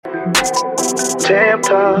Damn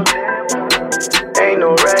talk, ain't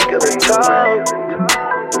no regular talk.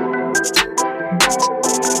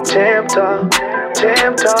 Damn talk,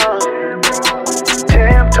 damn talk,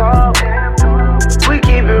 damn talk. We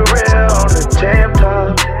keep it real on the damn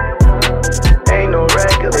talk. Ain't no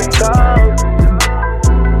regular talk.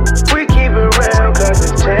 We keep it real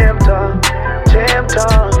cause it's damn talk, damn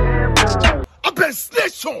talk. I've been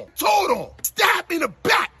snitched on, told on, stabbed in the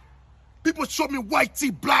back. People show me white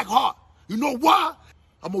tee, black heart. You know why?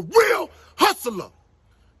 I'm a real hustler.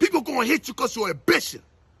 People gonna hit you cause of your ambition.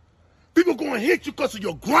 People gonna hit you cause of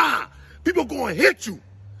your grind. People gonna hit you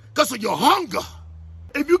cause of your hunger.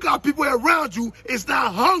 If you got people around you is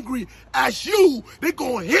not hungry as you, they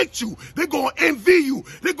gonna hit you. They gonna envy you.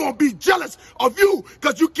 They gonna be jealous of you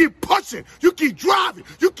cause you keep pushing, you keep driving,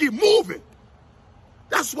 you keep moving.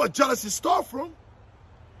 That's what jealousy starts from.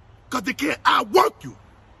 Cause they can't outwork you.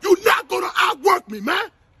 You're not gonna outwork me, man.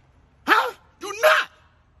 Huh? You're not.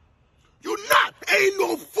 You're not. Ain't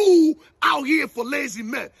no fool out here for lazy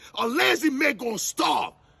men. A lazy man gonna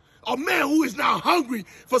starve. A man who is not hungry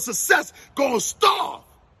for success gonna starve.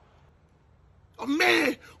 A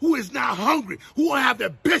man who is not hungry, who don't have the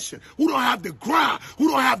ambition, who don't have the grind, who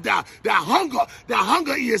don't have that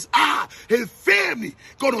hunger in his eye, his family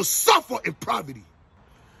gonna suffer in poverty.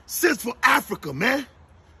 Since from Africa, man.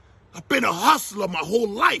 I've been a hustler my whole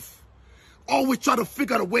life. Always try to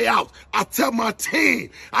figure out a way out. I tell my team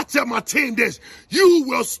this, you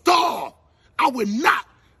will starve. I will not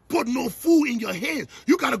put no food in your hands.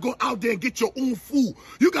 You gotta go out there and get your own food.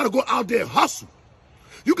 You gotta go out there and hustle.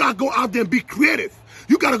 You gotta go out there and be creative.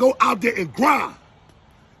 You gotta go out there and grind.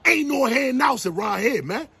 Ain't no handouts around here,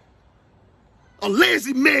 man. A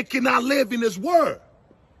lazy man cannot live in this world.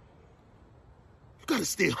 You gotta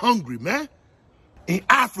stay hungry, man. In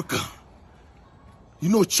Africa, you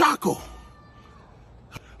know Chaco.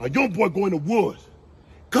 A young boy going to the woods,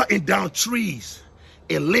 cutting down trees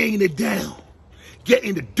and laying it down,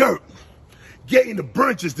 getting the dirt, getting the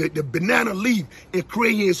branches, the banana leaf, and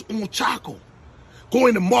creating his own charcoal.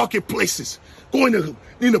 Going to marketplaces, going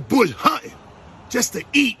in the bush hunting just to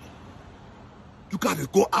eat. You got to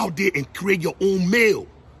go out there and create your own meal.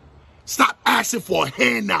 Stop asking for a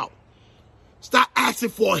handout. Stop asking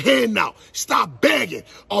for a handout. Stop begging.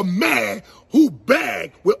 A man who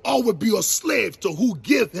beg will always be a slave to who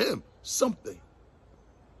give him something.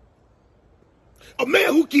 A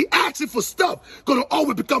man who keep asking for stuff gonna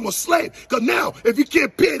always become a slave. Because now, if he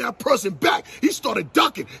can't pay that person back, he started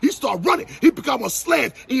ducking, he started running, he become a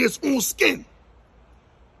slave in his own skin.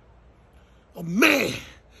 A man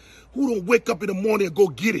who don't wake up in the morning and go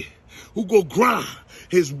get it, who go grind,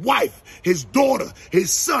 his wife, his daughter,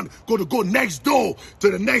 his son gonna go next door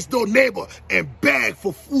to the next door neighbor and beg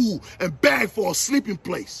for food and beg for a sleeping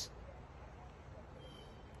place.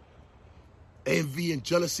 Envy and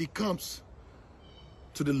jealousy comes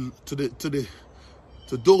to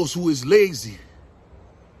those who is lazy.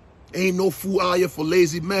 Ain't no food out here for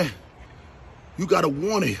lazy men. You gotta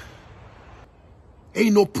want it.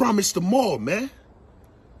 Ain't no promise tomorrow, man.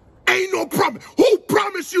 Ain't no promise. Who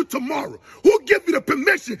promised you tomorrow? Who give you the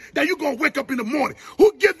permission that you're going to wake up in the morning?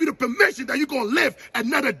 Who give you the permission that you're going to live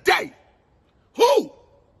another day? Who?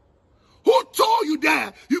 Who told you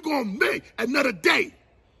that you're going to make another day?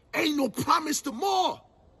 Ain't no promise tomorrow.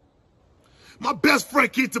 My best friend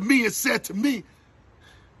came to me and said to me,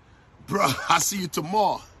 bro, I see you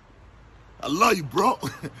tomorrow. I love you, bro.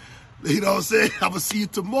 You know what I'm saying? I'm going to see you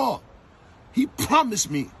tomorrow. He promised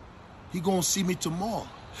me he going to see me tomorrow.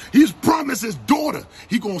 He's promised his daughter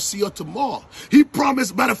he gonna see her tomorrow. He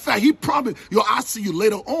promised, matter of fact, he promised, yo, I'll see you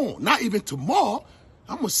later on. Not even tomorrow.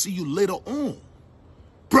 I'm gonna see you later on.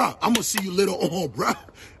 Bruh, I'm gonna see you later on, bruh.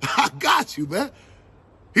 I got you, man.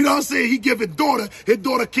 You know what I'm saying? He gave his daughter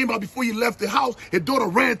came out before he left the house. His daughter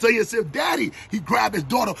ran to him and said, Daddy. He grabbed his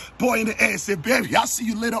daughter, boy in the air and said, baby, I'll see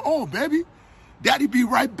you later on, baby. Daddy be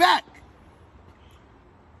right back.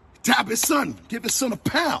 Tap his son, give his son a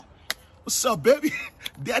pound. What's up, baby?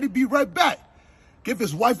 Daddy be right back. Give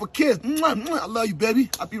his wife a kiss. I love you,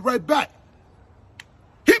 baby. I'll be right back.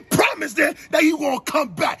 He promised that he won't come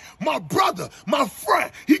back. My brother, my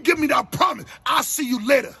friend, he give me that promise. I'll see you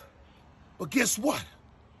later. But guess what?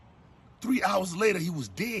 3 hours later, he was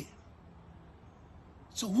dead.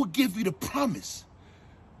 So who give you the promise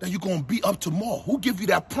that you're going to be up tomorrow? Who give you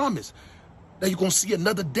that promise that you're going to see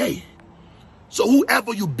another day? So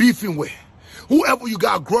whoever you beefing with, whoever you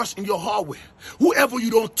got a grudge in your heart with, whoever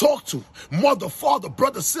you don't talk to, mother, father,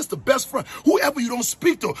 brother, sister, best friend, whoever you don't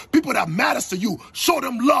speak to, people that matters to you, show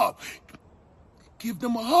them love. Give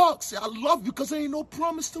them a hug. Say, I love you, because there ain't no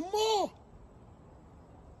promise tomorrow.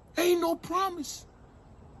 Ain't no promise.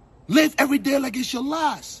 Live every day like it's your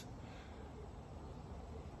last.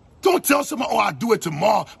 Don't tell someone, oh, I'll do it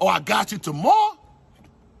tomorrow, or I got you tomorrow.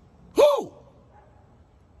 Who?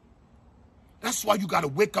 That's why you got to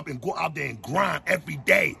wake up and go out there and grind every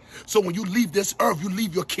day. So when you leave this earth, you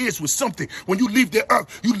leave your kids with something. When you leave the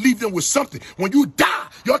earth, you leave them with something. When you die,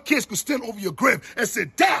 your kids can stand over your grave and say,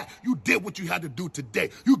 Dad, you did what you had to do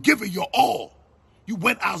today. You give it your all. You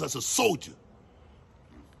went out as a soldier.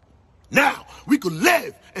 Now, we could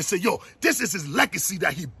live and say, yo, this is his legacy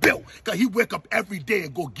that he built. Because he wake up every day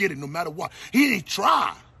and go get it no matter what. He ain't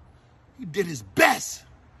tried. He did his best.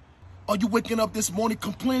 Are you waking up this morning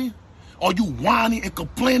complaining? Are you whining and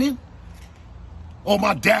complaining? Oh,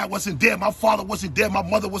 my dad wasn't there. My father wasn't there. My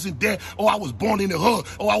mother wasn't there. Oh, I was born in the hood.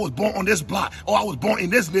 Oh, I was born on this block. Oh, I was born in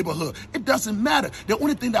this neighborhood. It doesn't matter. The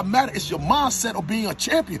only thing that matters is your mindset of being a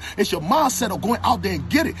champion. It's your mindset of going out there and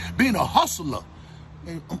get it, being a hustler.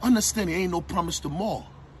 And I'm understanding ain't no promise tomorrow.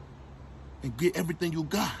 And get everything you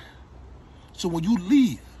got. So when you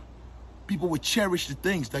leave, people will cherish the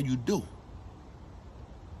things that you do.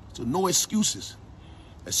 So no excuses.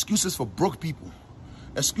 Excuses for broke people.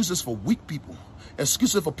 Excuses for weak people.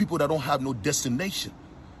 Excuses for people that don't have no destination.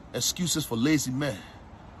 Excuses for lazy men.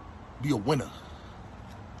 Be a winner.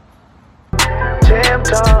 Jam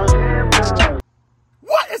Talk.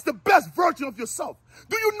 What is the best version of yourself?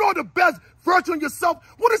 Do you know the best version of yourself?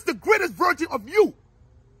 What is the greatest version of you?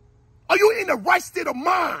 Are you in the right state of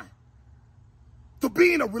mind to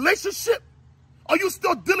be in a relationship? Are you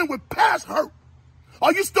still dealing with past hurt?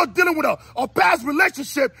 Are you still dealing with a past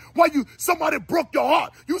relationship where somebody broke your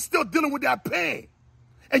heart? You still dealing with that pain.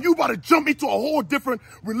 And you about to jump into a whole different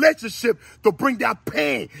relationship to bring that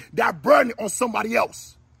pain, that burden on somebody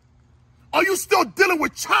else. Are you still dealing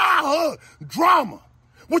with childhood drama?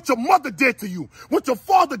 What your mother did to you, what your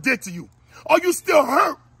father did to you? Are you still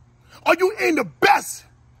hurt? Are you in the best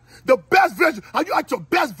version? Are you at your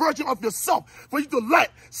best version of yourself for you to let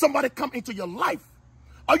somebody come into your life?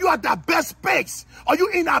 Are you at that best space? Are you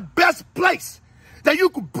in that best place that you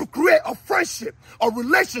could create a friendship, a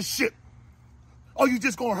relationship? Or you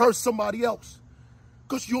just going to hurt somebody else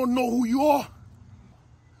because you don't know who you are?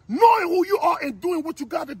 Knowing who you are and doing what you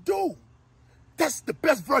got to do. That's the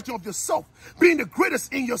best version of yourself. Being the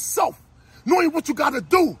greatest in yourself. Knowing what you got to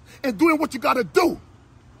do and doing what you got to do.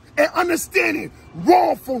 And understanding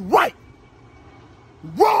wrong from right.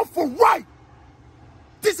 Wrong from right.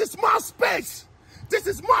 This is my space. This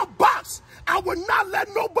is my box. I will not let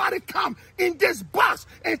nobody come in this box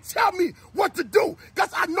and tell me what to do because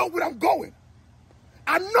I know where I'm going.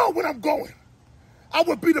 I know where I'm going. I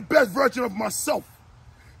will be the best version of myself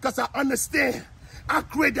because I understand. I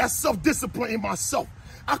create that self-discipline in myself.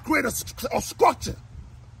 I create a structure.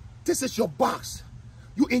 This is your box.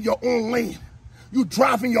 You in your own lane. You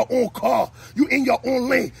driving your own car. You in your own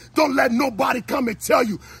lane. Don't let nobody come and tell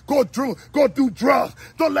you, go do drugs.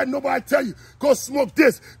 Don't let nobody tell you, go smoke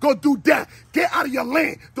this, go do that. Get out of your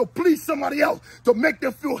lane to please somebody else, to make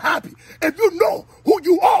them feel happy. If you know who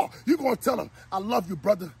you are, you're going to tell them, I love you,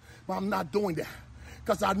 brother, but I'm not doing that.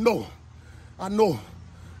 Because I know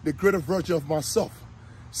the greater version of myself.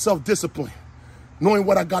 Self-discipline. Knowing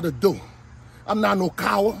what I got to do. I'm not no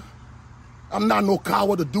coward. I'm not no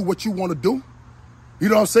coward to do what you want to do. You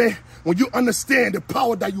know what I'm saying? When you understand the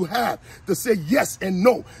power that you have to say yes and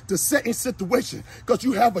no to certain situations, because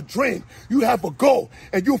you have a dream, you have a goal,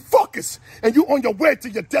 and you focus, and you on your way to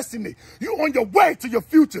your destiny. You on your way to your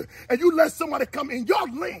future, and you let somebody come in your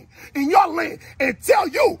lane, and tell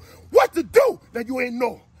you what to do, then you ain't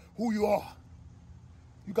know who you are.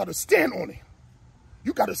 You got to stand on it.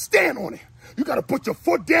 You got to stand on it. You got to put your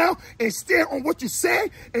foot down and stand on what you say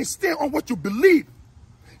and stand on what you believe.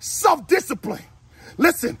 Self-discipline.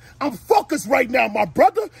 Listen, I'm focused right now, my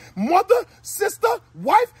brother, mother, sister,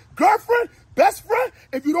 wife, girlfriend, best friend.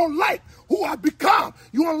 If you don't like who I become,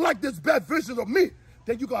 you don't like this bad vision of me,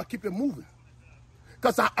 then you got to keep it moving.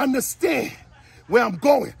 Because I understand where I'm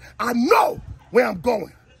going. I know where I'm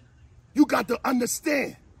going. You got to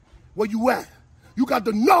understand where you at. You got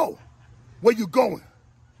to know where you're going.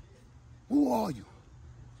 Who are you?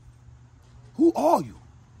 Who are you?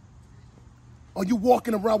 Are you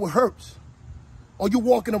walking around with hurts? Are you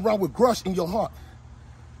walking around with grudge in your heart?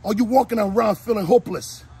 Are you walking around feeling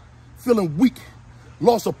hopeless, feeling weak,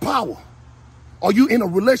 loss of power? Are you in a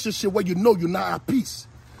relationship where you know you're not at peace?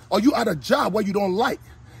 Are you at a job where you don't like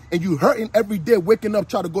and you hurting every day, waking up,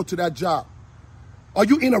 trying to go to that job? Are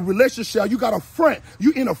you in a relationship? You got a friend.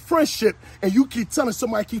 You in a friendship and you keep telling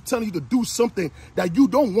you to do something that you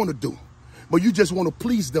don't want to do, but you just want to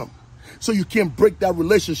please them. So you can't break that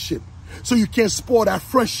relationship. So you can't spoil that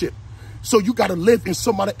friendship. So you got to live in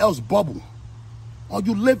somebody else's bubble. Are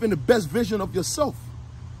you living the best vision of yourself?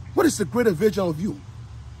 What is the greater vision of you?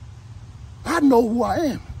 I know who I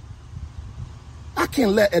am. I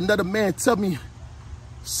can't let another man tell me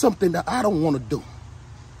something that I don't want to do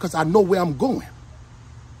because I know where I'm going.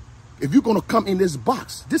 If you're going to come in this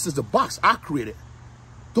box, this is the box I created.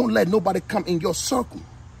 Don't let nobody come in your circle,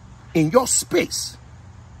 in your space,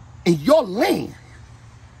 in your lane,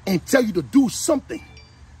 and tell you to do something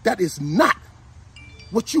that is not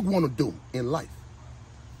what you want to do in life.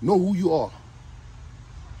 Know who you are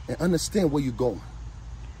and understand where you're going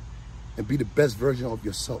and be the best version of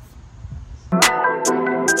yourself.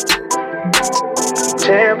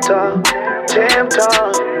 Tam Talk, Tam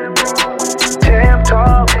Talk.